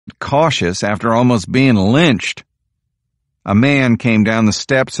cautious after almost being lynched. A man came down the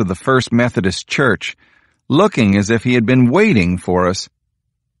steps of the First Methodist Church, looking as if he had been waiting for us.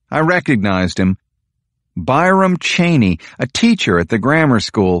 I recognized him. Byram Cheney, a teacher at the grammar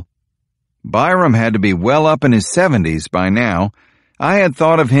school. Byram had to be well up in his 70s by now. I had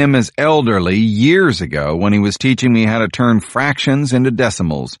thought of him as elderly years ago when he was teaching me how to turn fractions into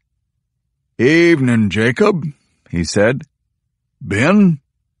decimals. "Evening, Jacob," he said. "Ben?"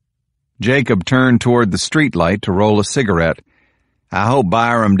 Jacob turned toward the streetlight to roll a cigarette. "I hope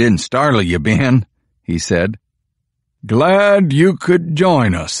Byram didn't startle you, Ben," he said. "Glad you could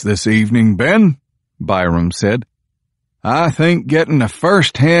join us this evening, Ben," Byram said. "I think getting a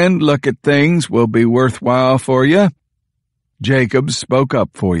first-hand look at things will be worthwhile for you. Jacob spoke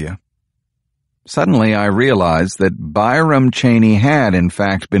up for you." Suddenly I realized that Byram Cheney had, in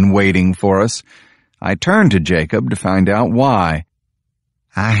fact, been waiting for us. I turned to Jacob to find out why.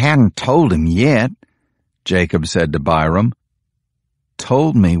 "I hadn't told him yet," Jacob said to Byram.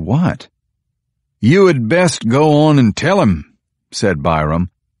 "Told me what?" "You had best go on and tell him," said Byram.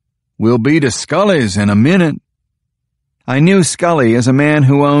 "We'll be to Scully's in a minute." I knew Scully as a man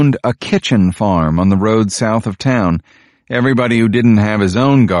who owned a kitchen farm on the road south of town. Everybody who didn't have his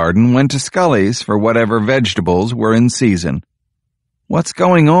own garden went to Scully's for whatever vegetables were in season. "What's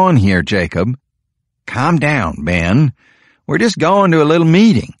going on here, Jacob?" "Calm down, Ben. We're just going to a little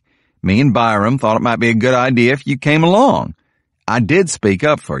meeting. Me and Byram thought it might be a good idea if you came along. I did speak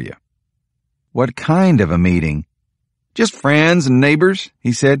up for you." "What kind of a meeting?" "Just friends and neighbors,"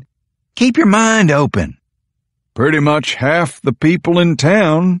 he said. "Keep your mind open." "Pretty much half the people in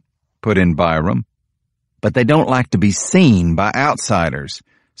town," put in Byram. "But they don't like to be seen by outsiders,"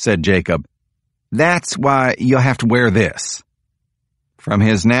 said Jacob. "That's why you'll have to wear this." From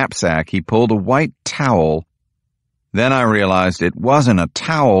his knapsack he pulled a white towel. Then I realized it wasn't a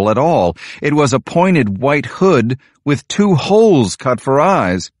towel at all. It was a pointed white hood with 2 holes cut for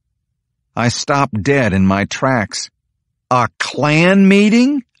eyes. I stopped dead in my tracks. "A Klan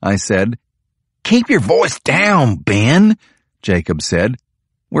meeting?" I said. "Keep your voice down, Ben," Jacob said.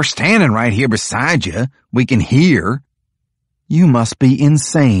 "We're standing right here beside you. We can hear." "You must be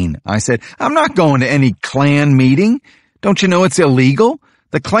insane," I said. "I'm not going to any Klan meeting. Don't you know it's illegal?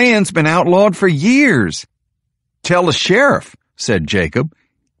 The Klan's been outlawed for years." "Tell the sheriff," said Jacob.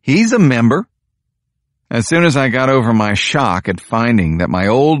 "He's a member." As soon as I got over my shock at finding that my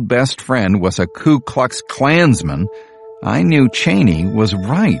old best friend was a Ku Klux Klansman, I knew Cheney was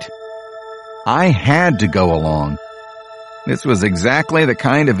right. I had to go along. This was exactly the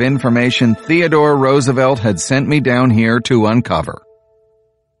kind of information Theodore Roosevelt had sent me down here to uncover.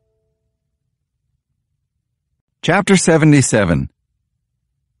 Chapter 77.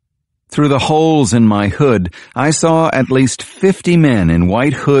 Through the holes in my hood, I saw at least 50 men in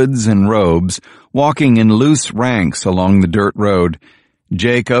white hoods and robes walking in loose ranks along the dirt road.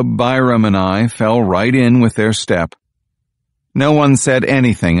 Jacob, Byram, and I fell right in with their step. No one said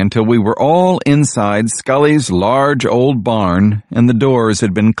anything until we were all inside Scully's large old barn and the doors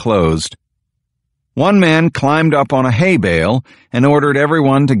had been closed. One man climbed up on a hay bale and ordered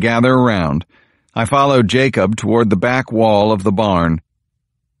everyone to gather around. I followed Jacob toward the back wall of the barn.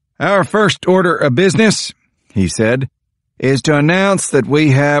 "Our first order of business," he said, "is to announce that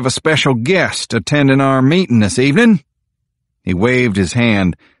we have a special guest attending our meeting this evening." He waved his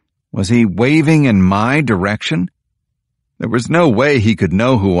hand. Was he waving in my direction? There was no way he could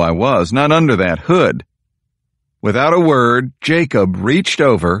know who I was, not under that hood. Without a word, Jacob reached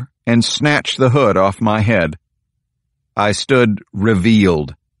over and snatched the hood off my head. I stood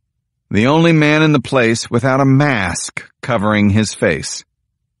revealed, the only man in the place without a mask covering his face.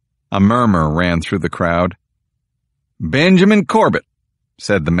 A murmur ran through the crowd. "Benjamin Corbett,"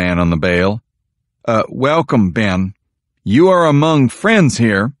 said the man on the bale. Welcome, Ben. You are among friends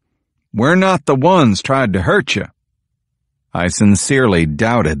here. We're not the ones tried to hurt you." I sincerely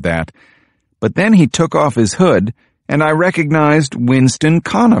doubted that, but then he took off his hood, and I recognized Winston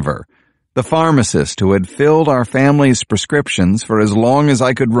Conover, the pharmacist who had filled our family's prescriptions for as long as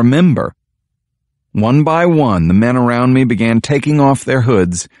I could remember. One by one, the men around me began taking off their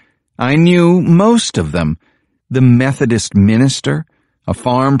hoods. I knew most of them: the Methodist minister, a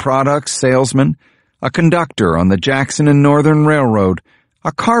farm products salesman, a conductor on the Jackson and Northern Railroad,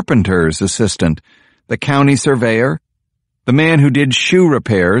 a carpenter's assistant, the county surveyor, the man who did shoe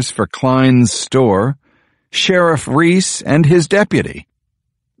repairs for Klein's store, Sheriff Reese and his deputy,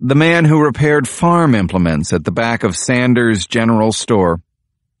 the man who repaired farm implements at the back of Sanders' General Store.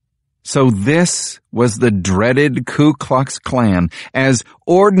 So this was the dreaded Ku Klux Klan, as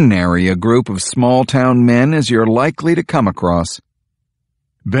ordinary a group of small-town men as you're likely to come across.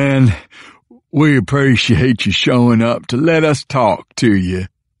 Ben, we appreciate you showing up to let us talk to you.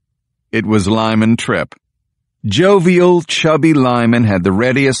 It was Lyman Tripp. Jovial, chubby Lyman had the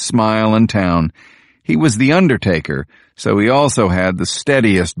readiest smile in town. He was the undertaker, so he also had the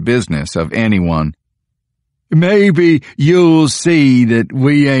steadiest business of anyone. Maybe you'll see that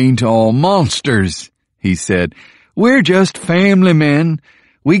we ain't all monsters, he said. We're just family men.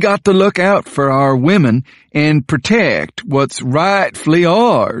 We got to look out for our women and protect what's rightfully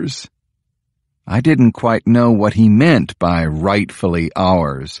ours. I didn't quite know what he meant by rightfully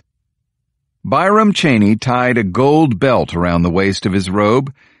ours. Byram Cheney tied a gold belt around the waist of his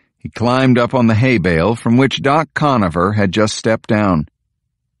robe. He climbed up on the hay bale from which Doc Conover had just stepped down.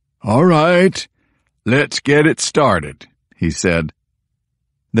 All right, let's get it started, he said.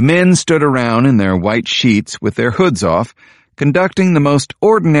 The men stood around in their white sheets with their hoods off, conducting the most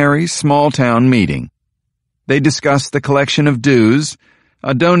ordinary small-town meeting. They discussed the collection of dues,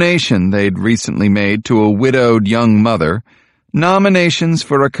 a donation they'd recently made to a widowed young mother, nominations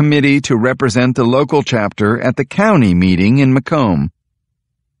for a committee to represent the local chapter at the county meeting in Macomb.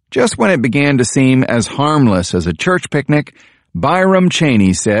 Just when it began to seem as harmless as a church picnic, Byram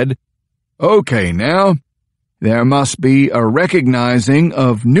Cheney said, "Okay, now, there must be a recognizing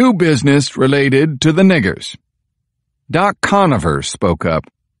of new business related to the niggers." Doc Conover spoke up.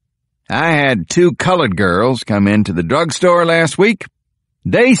 "I had 2 colored girls come into the drugstore last week.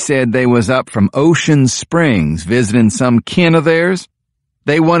 They said they was up from Ocean Springs visiting some kin of theirs.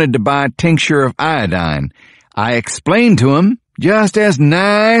 They wanted to buy tincture of iodine. I explained to 'em, just as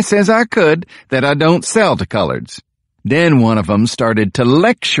nice as I could, that I don't sell to coloreds. Then one of 'em started to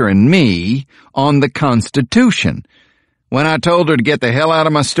lecturing me on the Constitution. When I told her to get the hell out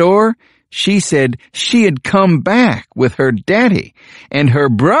of my store, she said she had come back with her daddy and her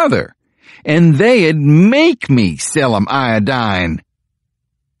brother, and they'd make me sell 'em iodine."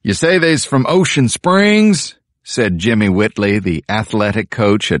 "You say they's from Ocean Springs?" said Jimmy Whitley, the athletic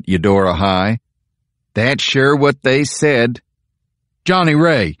coach at Eudora High. "That's sure what they said." "Johnny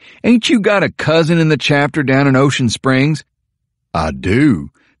Ray, ain't you got a cousin in the chapter down in Ocean Springs?" "I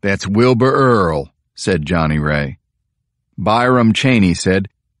do. That's Wilbur Earl," said Johnny Ray. Byram Cheney said,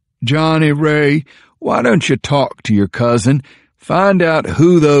 "Johnny Ray, why don't you talk to your cousin, find out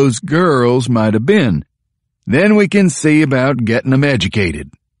who those girls might have been. Then we can see about getting 'em educated."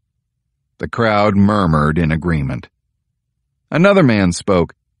 The crowd murmured in agreement. Another man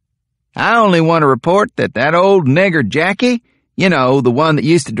spoke. "I only want to report that old nigger Jackie, you know, the one that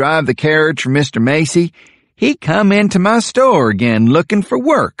used to drive the carriage for Mr. Macy, he come into my store again looking for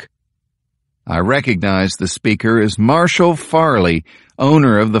work." I recognized the speaker as Marshall Farley,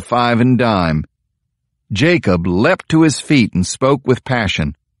 owner of the Five and Dime. Jacob leapt to his feet and spoke with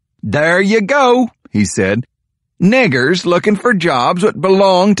passion. "There you go," he said. "Niggers looking for jobs that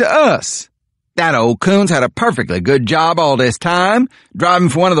belong to us. That old coon's had a perfectly good job all this time, driving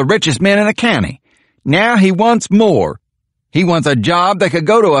for one of the richest men in the county. Now he wants more. He wants a job that could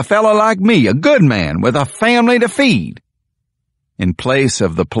go to a fellow like me, a good man with a family to feed." In place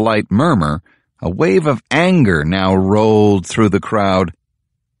of the polite murmur, a wave of anger now rolled through the crowd.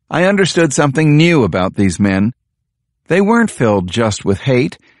 I understood something new about these men. They weren't filled just with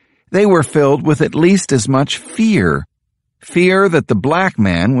hate. They were filled with at least as much fear. Fear that the black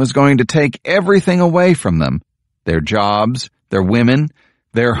man was going to take everything away from them. Their jobs, their women,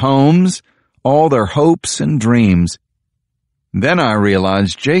 their homes, all their hopes and dreams. Then I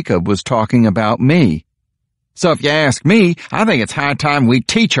realized Jacob was talking about me. "So if you ask me, I think it's high time we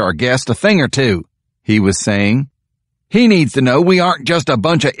teach our guest a thing or two," he was saying. "He needs to know we aren't just a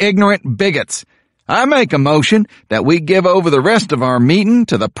bunch of ignorant bigots. I make a motion that we give over the rest of our meeting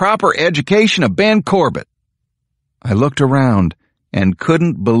to the proper education of Ben Corbett." I looked around and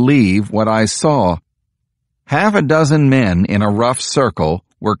couldn't believe what I saw. 6 men in a rough circle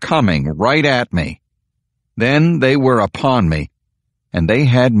were coming right at me. Then they were upon me, and they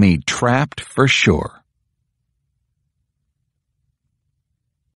had me trapped for sure.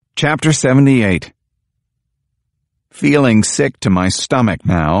 Chapter 78. Feeling sick to my stomach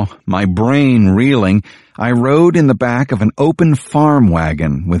now, my brain reeling, I rode in the back of an open farm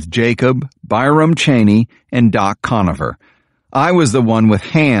wagon with Jacob, Byram Cheney, and Doc Conover. I was the one with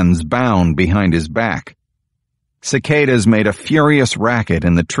hands bound behind his back. Cicadas made a furious racket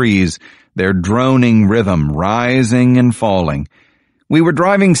in the trees, their droning rhythm rising and falling. We were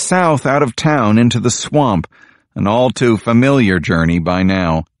driving south out of town into the swamp, an all too familiar journey by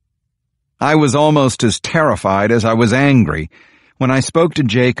now. I was almost as terrified as I was angry. When I spoke to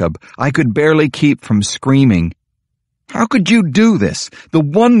Jacob, I could barely keep from screaming. "How could you do this? The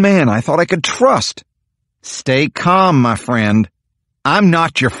one man I thought I could trust." "Stay calm, my friend." I'm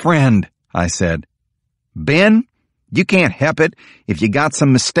not your friend, I said. Ben, you can't help it if you got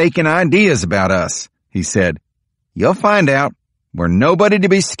some mistaken ideas about us, he said. You'll find out. We're nobody to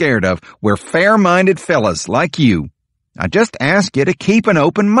be scared of. We're fair-minded fellas like you. I just ask you to keep an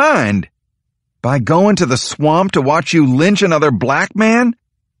open mind. By going to the swamp to watch you lynch another black man?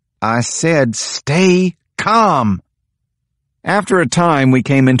 I said stay calm. After a time we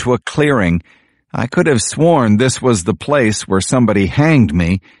came into a clearing. I could have sworn this was the place where somebody hanged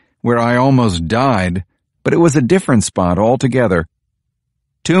me, where I almost died, but it was a different spot altogether.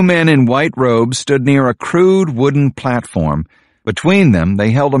 Two men in white robes stood near a crude wooden platform. Between them,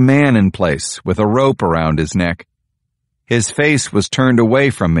 they held a man in place with a rope around his neck. His face was turned away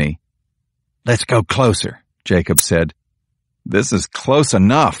from me. Let's go closer, Jacob said. This is close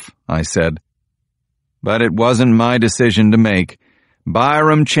enough, I said. But it wasn't my decision to make.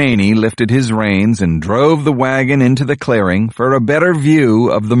 Byram Cheney lifted his reins and drove the wagon into the clearing for a better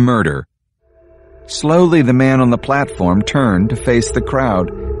view of the murder. Slowly the man on the platform turned to face the crowd.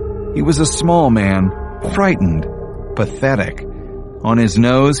 He was a small man, frightened, pathetic. On his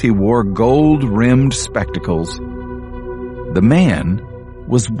nose he wore gold-rimmed spectacles. The man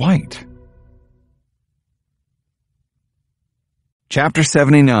was white. Chapter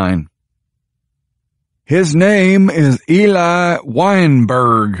 79. His name is Eli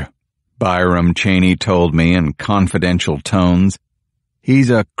Weinberg, Byram Cheney told me in confidential tones. He's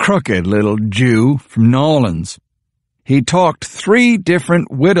a crooked little Jew from Nolans. He talked 3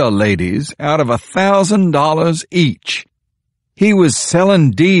 different widow ladies out of $1,000 each. He was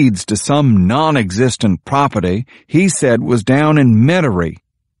selling deeds to some non-existent property he said was down in Metairie.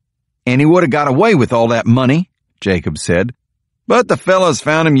 And he would have got away with all that money, Jacob said. But the fellas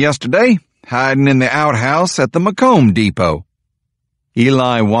found him yesterday, hiding in the outhouse at the Macomb Depot.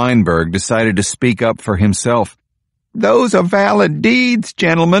 Eli Weinberg decided to speak up for himself. Those are valid deeds,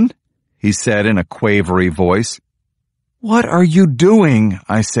 gentlemen, he said in a quavery voice. What are you doing?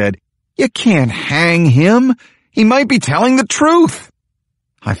 I said. You can't hang him. He might be telling the truth.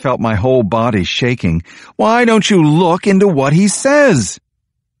 I felt my whole body shaking. Why don't you look into what he says?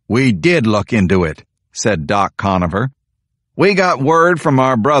 We did look into it, said Doc Conover. We got word from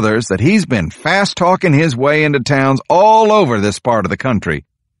our brothers that he's been fast-talking his way into towns all over this part of the country.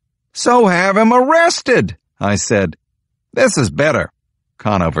 So have him arrested, I said. This is better,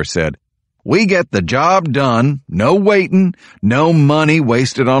 Conover said. We get the job done, no waiting, no money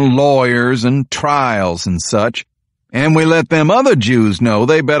wasted on lawyers and trials and such, and we let them other Jews know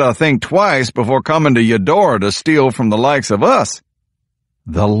they better think twice before coming to your door to steal from the likes of us.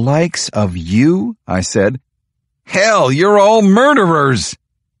 The likes of you? I said. Hell, you're all murderers!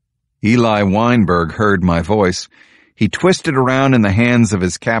 Eli Weinberg heard my voice. He twisted around in the hands of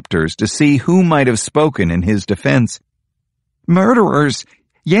his captors to see who might have spoken in his defense. Murderers?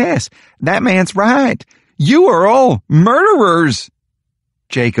 Yes, that man's right. You are all murderers.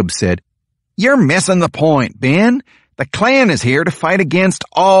 Jacob said, You're missing the point, Ben. The Klan is here to fight against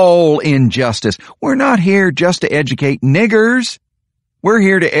all injustice. We're not here just to educate niggers. We're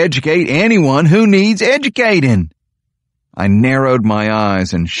here to educate anyone who needs educating. I narrowed my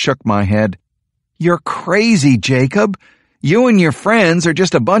eyes and shook my head. You're crazy, Jacob. You and your friends are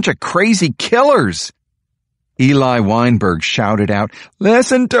just a bunch of crazy killers. Eli Weinberg shouted out,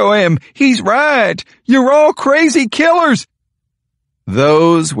 Listen to him. He's right. You're all crazy killers.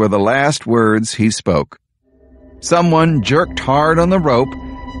 Those were the last words he spoke. Someone jerked hard on the rope,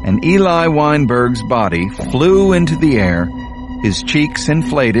 and Eli Weinberg's body flew into the air. His cheeks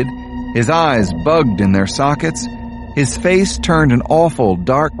inflated, his eyes bugged in their sockets, his face turned an awful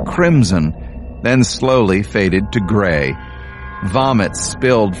dark crimson, then slowly faded to gray. Vomit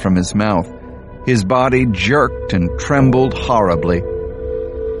spilled from his mouth. His body jerked and trembled horribly.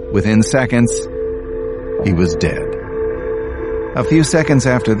 Within seconds, he was dead. A few seconds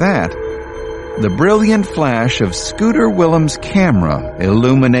after that, the brilliant flash of Scooter Willem's camera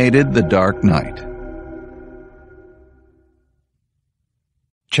illuminated the dark night.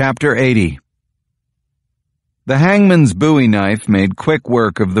 Chapter 80. The hangman's bowie knife made quick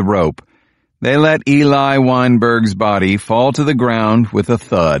work of the rope. They let Eli Weinberg's body fall to the ground with a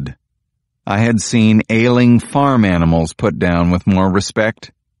thud. I had seen ailing farm animals put down with more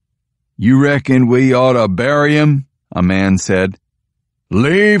respect. You reckon we ought to bury him? A man said.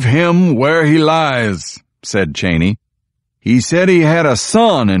 Leave him where he lies, said Cheney. He said he had a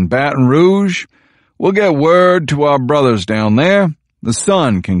son in Baton Rouge. We'll get word to our brothers down there. The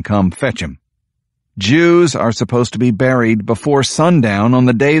son can come fetch him. Jews are supposed to be buried before sundown on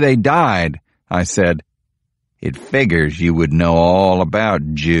the day they died, I said. It figures you would know all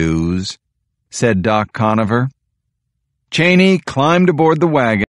about Jews, said Doc Conover. Cheney climbed aboard the wagon